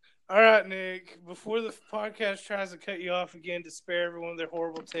 Mangino. All right, Nick. Before the podcast tries to cut you off again to spare everyone their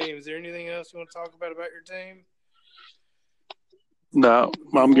horrible team, is there anything else you want to talk about your team? No,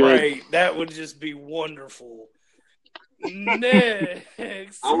 I'm good. Great. That would just be wonderful.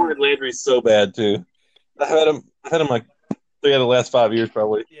 Next. I wanted Landry so bad too. I've had him like 3 out of the last 5 years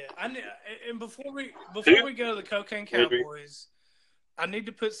probably. Yeah, and before we go to the Cocaine Cowboys, I need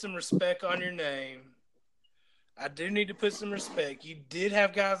to put some respect on your name. I do need to put some respect. You did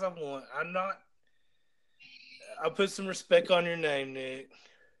have guys I want. I'll put some respect on your name, Nick.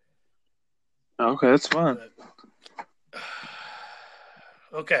 Okay, that's fine.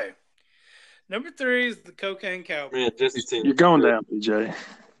 Okay. Number 3 is the Cocaine Cowboys. Man, Jesse's team. You're going down, PJ.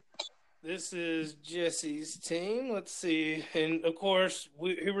 This is Jesse's team. Let's see. And, of course,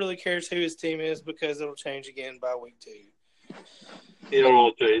 who really cares who his team is because it'll change again by week 2. He don't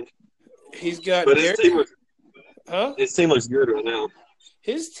all change. He's got but his team looks good right now.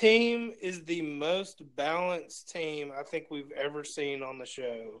 His team is the most balanced team I think we've ever seen on the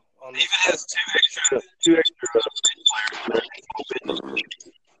show. He even has two extra players.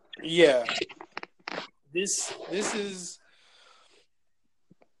 Yeah. This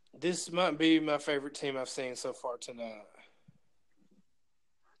might be my favorite team I've seen so far tonight.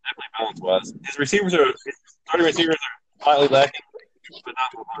 Definitely balance-wise. His starting receivers are slightly lacking, but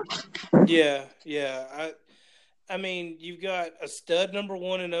not much. Yeah. I mean, you've got a stud number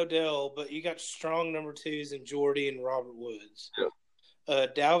 1 in Odell, but you got strong number 2s in Jordy and Robert Woods. Yeah.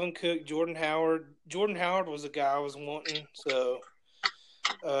 Dalvin Cook, Jordan Howard. Jordan Howard was a guy I was wanting. So,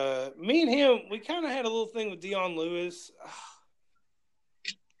 me and him, we kind of had a little thing with Dion Lewis.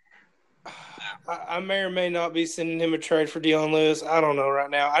 I may or may not be sending him a trade for Dion Lewis. I don't know right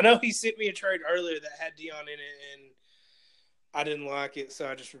now. I know he sent me a trade earlier that had Dion in it, and I didn't like it, so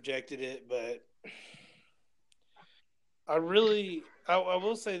I just rejected it. But I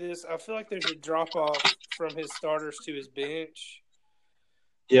will say this. I feel like there's a drop-off from his starters to his bench.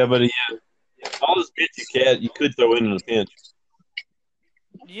 Yeah, but all his bench you could throw in the bench.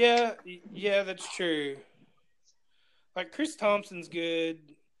 Yeah, that's true. Like, Chris Thompson's good.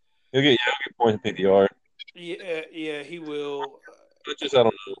 He'll get points in PPR. Yeah, he will. Funchess, I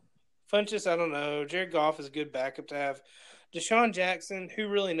don't know. Funchess, I don't know. Jared Goff is a good backup to have. Deshaun Jackson, who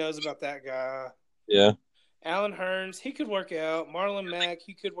really knows about that guy? Yeah. Alan Hearns, he could work out. Marlon Mack,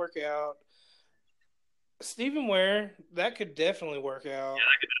 he could work out. Stephen Ware, that could definitely work out. Yeah,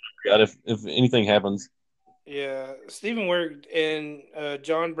 that could definitely work out if anything happens. Yeah. Stephen Ware and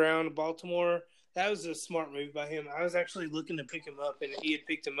John Brown of Baltimore, that was a smart move by him. I was actually looking to pick him up, and he had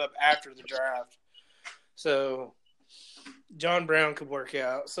picked him up after the draft. So, John Brown could work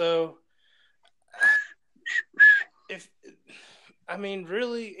out. So,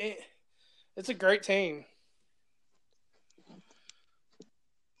 really, it's a great team.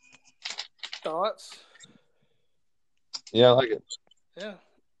 Thoughts? Yeah, I like it. Yeah.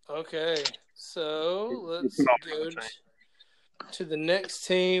 Okay. So, let's go to the next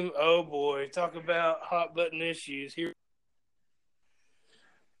team. Oh, boy. Talk about hot-button issues. Here,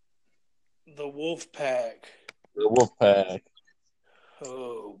 the Wolfpack. The Wolfpack.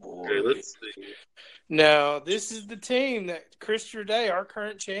 Oh, boy. Okay, let's see. Now, this is the team that Chris Day, our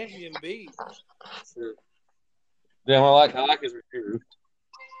current champion, beat. Damn, I like his recruiter.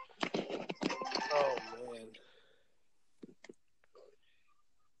 Oh man.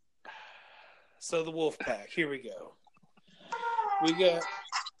 So the Wolfpack. Here we go. We got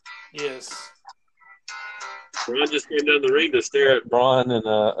Braun just came down the ring to stare at Braun and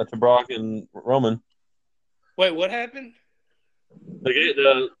to Brock and Roman. Wait, what happened?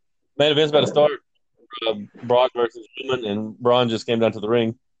 The main event's about to start. Brock versus Roman, and Braun just came down to the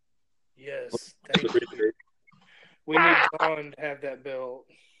ring. Yes, thank you. We need Braun to have that belt.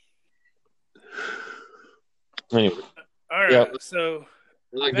 Anyway, all right. So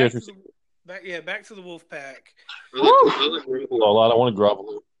back to the Wolfpack. I like Garoppolo a lot. I want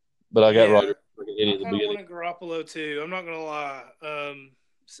Garoppolo, but I got Roger. I kind of wanted Garoppolo too. I'm not gonna lie.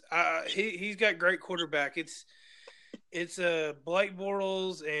 He's got great quarterback. It's Blake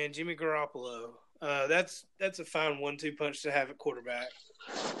Bortles and Jimmy Garoppolo. That's a fine 1-2 punch to have at quarterback.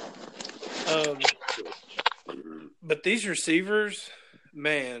 But these receivers,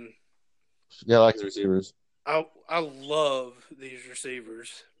 man. Yeah, I like the receivers. I love these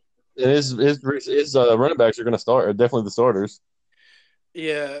receivers. And his running backs are going to start. Definitely the starters.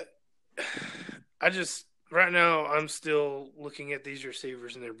 Yeah, right now I'm still looking at these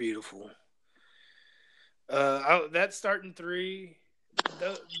receivers and they're beautiful. That starting three,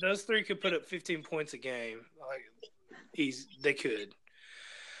 those three could put up 15 points a game. They could.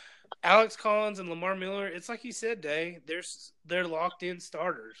 Alex Collins and Lamar Miller, it's like you said, Day. They're locked in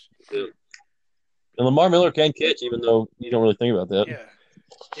starters. Yeah. And Lamar Miller can catch, even though you don't really think about that.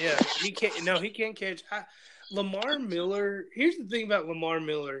 Yeah, he can't. No, he can't catch. Lamar Miller. Here's the thing about Lamar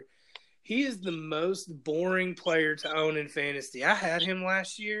Miller. He is the most boring player to own in fantasy. I had him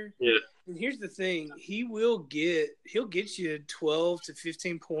last year. Yeah. And here's the thing: he'll get you 12 to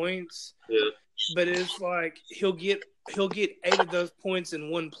 15 points. Yeah. But it's like he'll get 8 of those points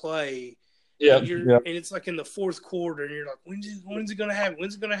in one play. Yeah. And it's like in the fourth quarter, and you're like, when's it gonna happen?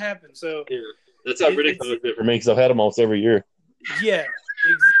 When's it gonna happen? So that's how ridiculous it's for me because I've had him almost every year. Yeah.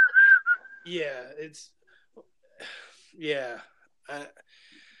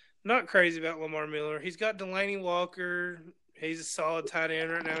 Not crazy about Lamar Miller. He's got Delaney Walker. He's a solid tight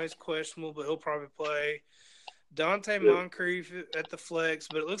end right now. He's questionable, but he'll probably play. Dante Moncrief at the flex,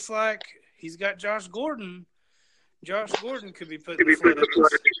 but it looks like he's got Josh Gordon. Josh Gordon could be put in the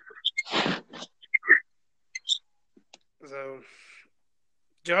flex. So,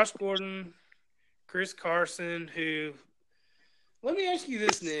 Josh Gordon, Chris Carson, who – let me ask you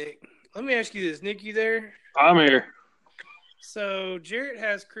this, Nick. Nick, you there? I'm here. So, Jarrett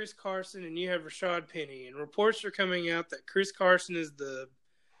has Chris Carson and you have Rashad Penny. And reports are coming out that Chris Carson is the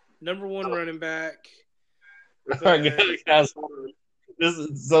number one running back. All right, guys. This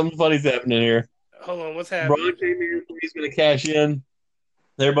is something funny's happening here. Hold on, what's happening? Braun came here. He's going to cash in.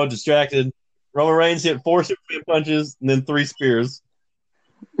 They're both distracted. Roman Reigns hit 4 Superman punches and then 3 spears.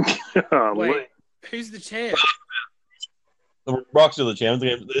 Wait, who's the champ? Brock's still the champ.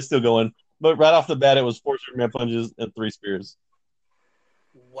 It's still going. But right off the bat, it was 4 Superman punches and 3 spears.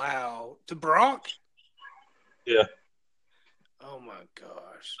 Wow. To Brock? Yeah. Oh, my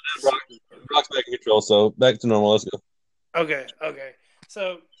gosh. Brock's back in control, so back to normal. Let's go. Okay.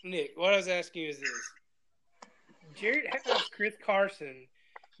 So, Nick, what I was asking you is this. Jared has Chris Carson.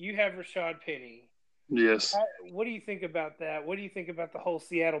 You have Rashad Penny. Yes. What do you think about that? What do you think about the whole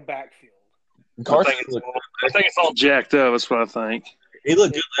Seattle backfield? I think it's all jacked up. That's what I think. He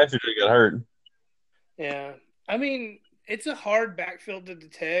looked good last year until he got hurt. Yeah. I mean, it's a hard backfield to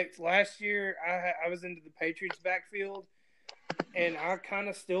detect. Last year, I was into the Patriots backfield, and I kind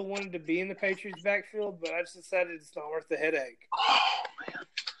of still wanted to be in the Patriots backfield, but I just decided it's not worth the headache. Oh,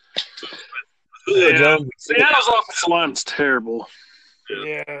 man. Seattle's offensive line's terrible.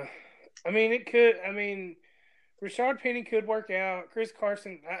 Yeah. I mean, it could. I mean, Rashad Penny could work out. Chris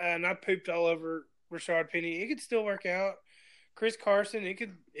Carson, and I pooped all over Rashad Penny. It could still work out. Chris Carson, it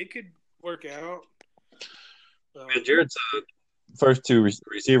could work out. Man, Jared's first 2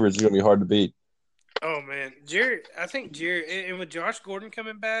 receivers are going to be hard to beat. Oh, man. I think Jared, and with Josh Gordon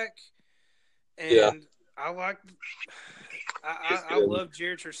coming back, and I love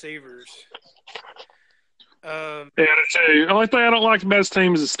Jared's receivers. I do too. The only thing I don't like about his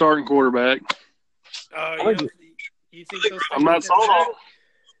team is his starting quarterback. You think I'm not sold on him.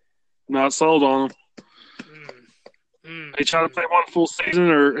 Not sold on him. He tried to play one full season,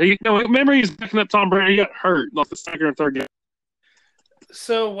 remember he's backing up Tom Brady. He got hurt like the second or third game.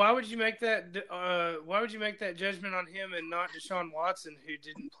 So why would you make that? Why would you make that judgment on him and not Deshaun Watson, who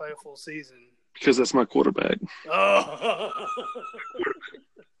didn't play a full season? Because that's my quarterback. Oh,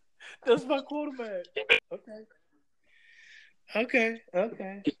 that's my quarterback. Okay.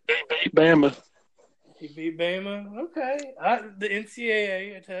 He beat Bama. He beat Bama. Okay, the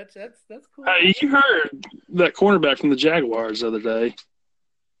NCAA a touch. That's cool. Hey, you heard that cornerback from the Jaguars the other day?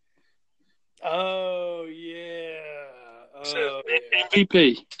 Oh yeah. Oh yeah.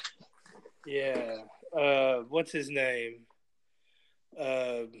 MVP. Yeah. What's his name?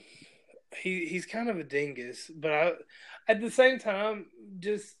 He's kind of a dingus, but at the same time,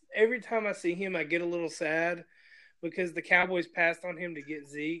 just every time I see him, I get a little sad because the Cowboys passed on him to get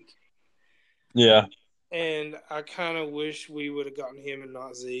Zeke. Yeah. And I kind of wish we would have gotten him and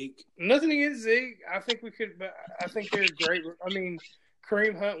not Zeke. Nothing against Zeke. I think we could, but I think they're great. I mean,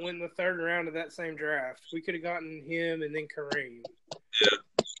 Kareem Hunt went in the third round of that same draft. We could have gotten him and then Kareem. Yeah.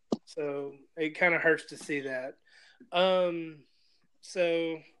 So it kind of hurts to see that.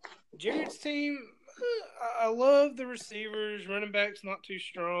 So Jared's team, I love the receivers. Running back's not too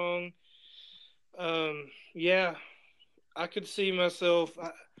strong. Yeah, I could see myself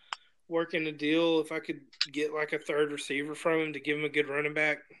working a deal if I could get like a third receiver from him to give him a good running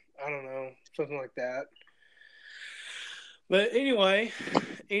back. I don't know, something like that. But anyway,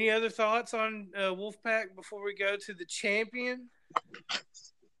 any other thoughts on Wolfpack before we go to the champion?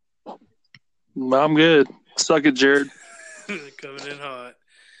 I'm good. Suck it, Jared. Coming in hot.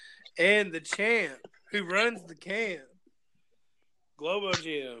 And the champ who runs the camp, Globo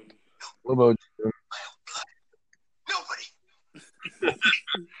Jim. Globo Jim. Nobody.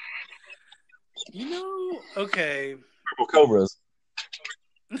 You know, okay. Purple Cobras.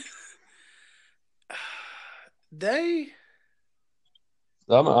 I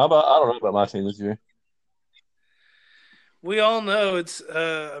don't know about my team this year. We all know it's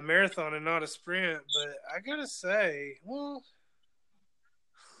a marathon and not a sprint, but I gotta say, well,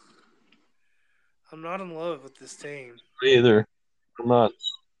 I'm not in love with this team. Me either. I'm not.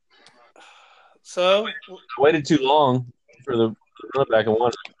 So I waited too long for the running back and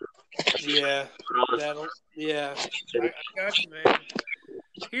one. Yeah, I got you, man.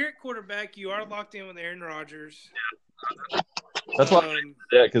 Here at quarterback, you are locked in with Aaron Rodgers. That's why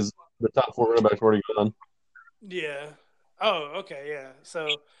because the top four running backs already gone. Yeah. Oh, okay, yeah. So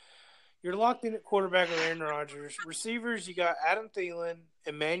you're locked in at quarterback with Aaron Rodgers. Receivers, you got Adam Thielen,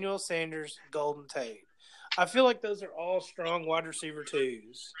 Emmanuel Sanders, Golden Tate. I feel like those are all strong wide receiver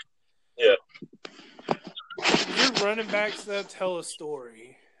twos. Yeah. Your running backs, though, tell a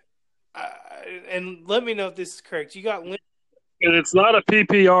story. And let me know if this is correct. You got And it's not a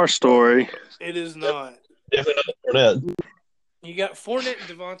PPR story. It is not. Definitely not Fournette. You got Fournette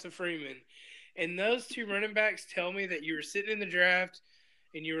and Devonta Freeman. And those two running backs tell me that you were sitting in the draft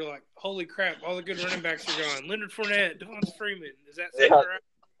and you were like, holy crap, all the good running backs are gone. Leonard Fournette, Devonta Freeman. Is that sound right?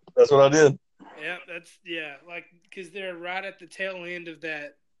 That's what I did. Yeah, because they're right at the tail end of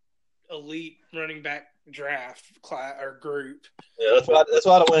that elite running back draft class or group. Yeah, that's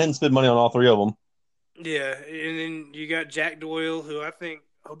why I went ahead and spent money on all three of them. Yeah, and then you got Jack Doyle, who I think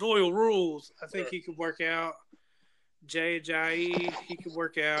Doyle rules. I think he could work out. Jay Ajayi, he could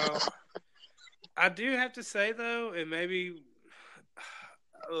work out. I do have to say though, and maybe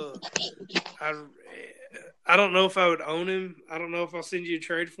I don't know if I would own him. I don't know if I'll send you a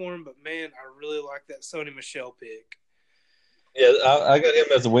trade for him, but man, I really like that Sony Michel pick. Yeah, I got him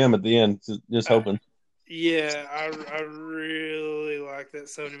as a whim at the end, just hoping. Yeah, I really like that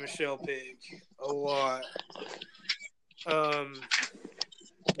Sony Michel pick a lot.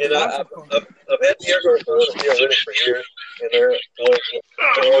 And I've had the Air Force winning for years, and they're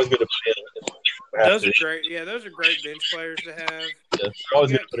always good to play. Those are great. Yeah, those are great bench players to have. Yeah,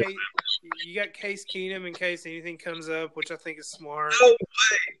 always you got Case Keenum in case anything comes up, which I think is smart. No way.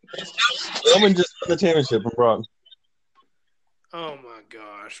 Roman just won the championship from Brock. Oh my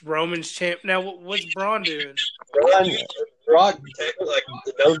gosh, Roman's champ. Now, what's Braun doing? Brock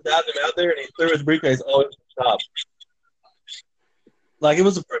nose dived him out there, and he threw his briefcase all the way to the top. Like, it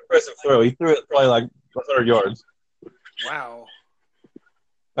was an impressive throw. He threw it probably like 100 yards. Wow.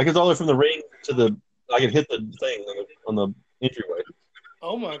 Like, it's all the way from the ring to the – like, it hit the thing on the entryway.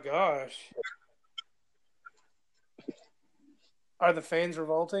 Oh, my gosh. Are the fans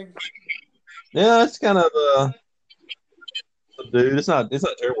revolting? Yeah, it's kind of dude, it's not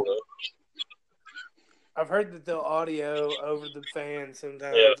terrible, though. I've heard that they'll audio over the fans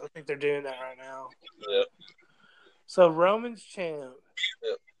sometimes. Yeah. I think they're doing that right now. Yeah. So, Roman's champ.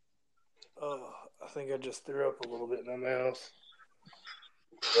 Yeah. Oh, I think I just threw up a little bit in my mouth.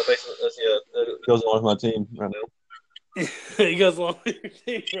 That goes along with my team right now. He goes along with your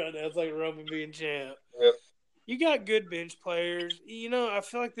team right now. It's like Roman being champ. Yep. You got good bench players. You know, I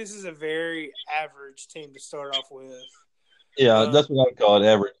feel like this is a very average team to start off with. Yeah, that's what I would call it,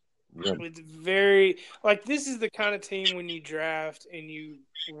 average. Yeah. It's this is the kind of team when you draft and you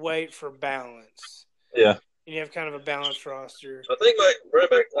wait for balance. Yeah. And you have kind of a balanced roster. I think my running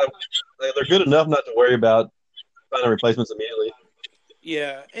back, they're good enough not to worry about finding replacements immediately.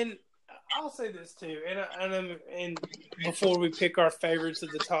 Yeah, and I'll say this too, and before we pick our favorites of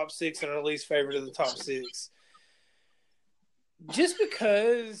the top 6 and our least favorite of the top 6, just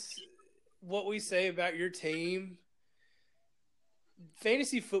because what we say about your team,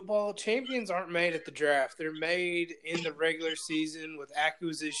 fantasy football champions aren't made at the draft. They're made in the regular season with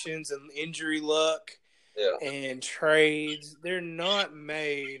acquisitions and injury luck and trades. They're not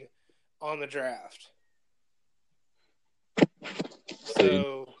made on the draft.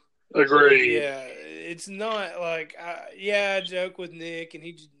 So, agree. Yeah, it's not like I joke with Nick, and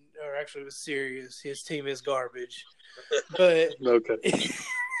actually was serious. His team is garbage, but okay.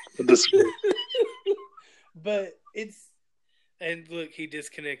 I disagree. But and look, he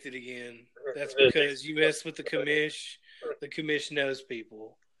disconnected again. That's because you mess with the commish. The commish knows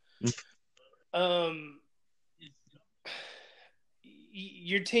people.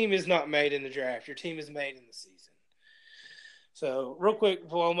 Your team is not made in the draft. Your team is made in the season. So, real quick,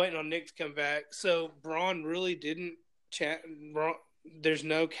 while I'm waiting on Nick to come back. So, Braun really didn't chat. There's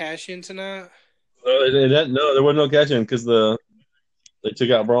no cash in tonight? No, there was no cash in because they took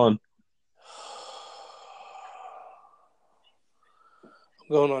out Braun. I'm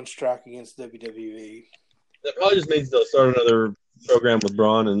going on strike against WWE. That probably just means they'll start another program with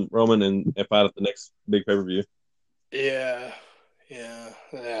Braun and Roman and fight at the next big pay-per-view. Yeah,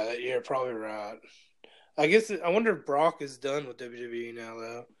 you're probably right. I wonder if Brock is done with WWE now,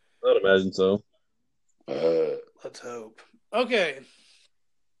 though. I'd imagine so. Let's hope. Okay.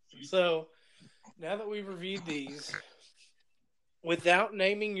 So, now that we've reviewed these, without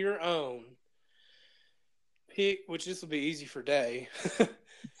naming your own, which this will be easy for Day,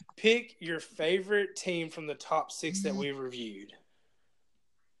 pick your favorite team from the top 6 that we've reviewed.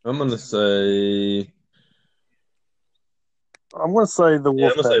 I'm going to say the Wolfpack. I'm going to say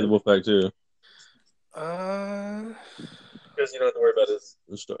the Wolfpack, too. Because you don't have to worry about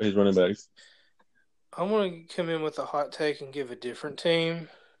his running backs. I'm going to come in with a hot take and give a different team.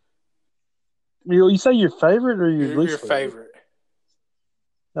 You say your favorite or your least favorite?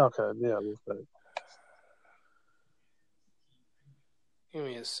 Okay, yeah, Wolfpack. Give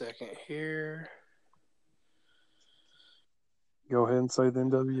me a second here. Go ahead and say the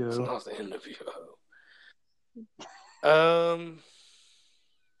NWO. It's not the NWO.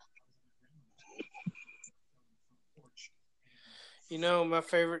 My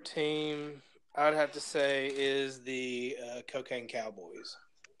favorite team, I'd have to say, is the Cocaine Cowboys.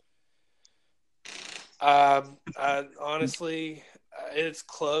 Honestly, it's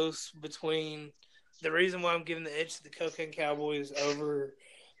close between. The reason why I'm giving the edge to the Cocaine Cowboys over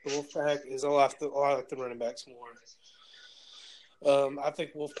the Wolfpack is I like the running backs more. I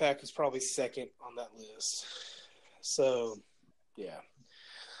think Wolfpack is probably second on that list. So, yeah.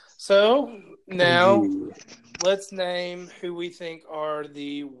 So, now let's name who we think are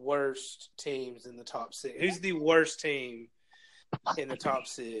the worst teams in the top 6. Who's the worst team in the top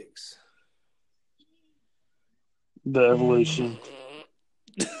 6? The Evolution.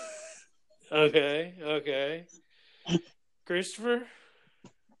 Okay. Christopher?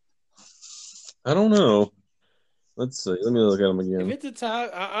 I don't know. Let's see. Let me look at them again. If it's a tie,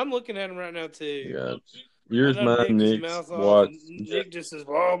 I'm looking at them right now, too. Yeah. Yours, mine, Nick's, Watts. Nick just says,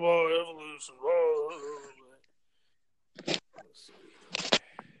 blah, blah, Evolution, blah, blah.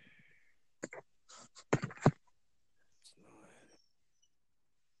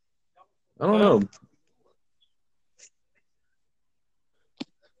 I don't know.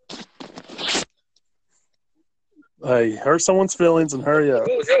 Hey, hurt someone's feelings and hurry up.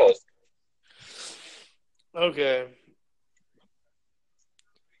 What was yours? Okay.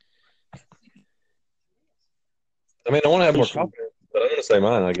 I mean, I want to have more confidence, but I'm going to say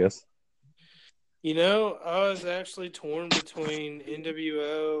mine, I guess. I was actually torn between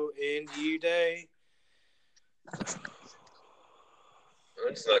NWO and U-Day. I'm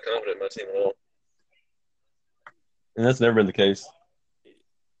just not confident in my team at all. And that's never been the case.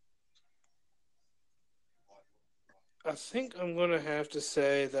 I think I'm going to have to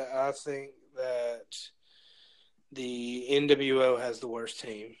say that I think that the NWO has the worst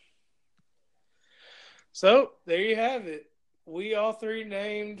team. So, there you have it. We all three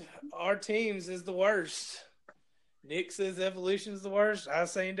named our teams as the worst. Nick says Evolution is the worst. I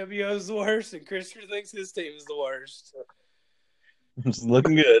say NWO is the worst. And Christopher thinks his team is the worst. It's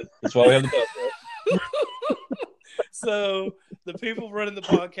looking good. That's why we have the podcast. So, the people running the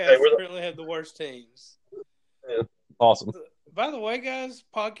podcast apparently have the worst teams. Yeah. Awesome. By the way, guys,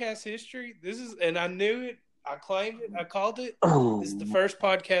 podcast history. And I knew it. I claimed it. I called it. This is the first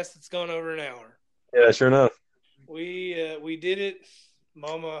podcast that's gone over an hour. Yeah, sure enough. We did it,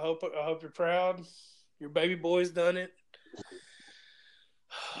 Mama. I hope you're proud. Your baby boy's done it.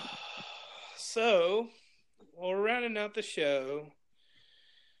 So, we're rounding out the show.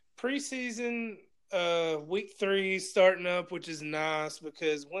 Preseason, week 3 starting up, which is nice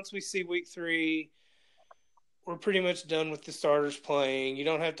because once we see week 3, we're pretty much done with the starters playing. You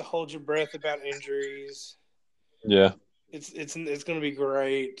don't have to hold your breath about injuries. Yeah, it's going to be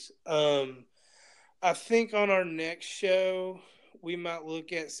great. I think on our next show, we might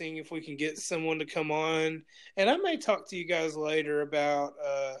look at seeing if we can get someone to come on. And I may talk to you guys later about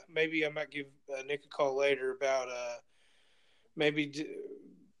maybe I might give Nick a call later about maybe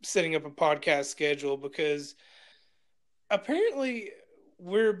setting up a podcast schedule because apparently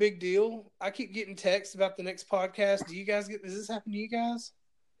we're a big deal. I keep getting texts about the next podcast. Does this happen to you guys?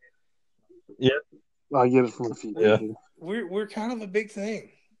 Yeah. I get it from a few people. We're kind of a big thing.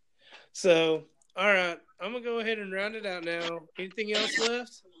 So, all right, I'm going to go ahead and round it out now. Anything else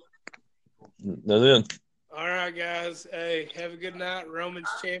left? That's it. All right, guys. Hey, have a good night. Roman's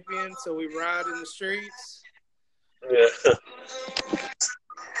champion, so we ride in the streets. Yeah.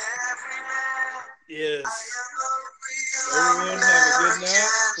 Yes. Everyone have a good night.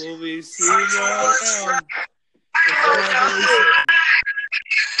 We'll be seeing y'all around.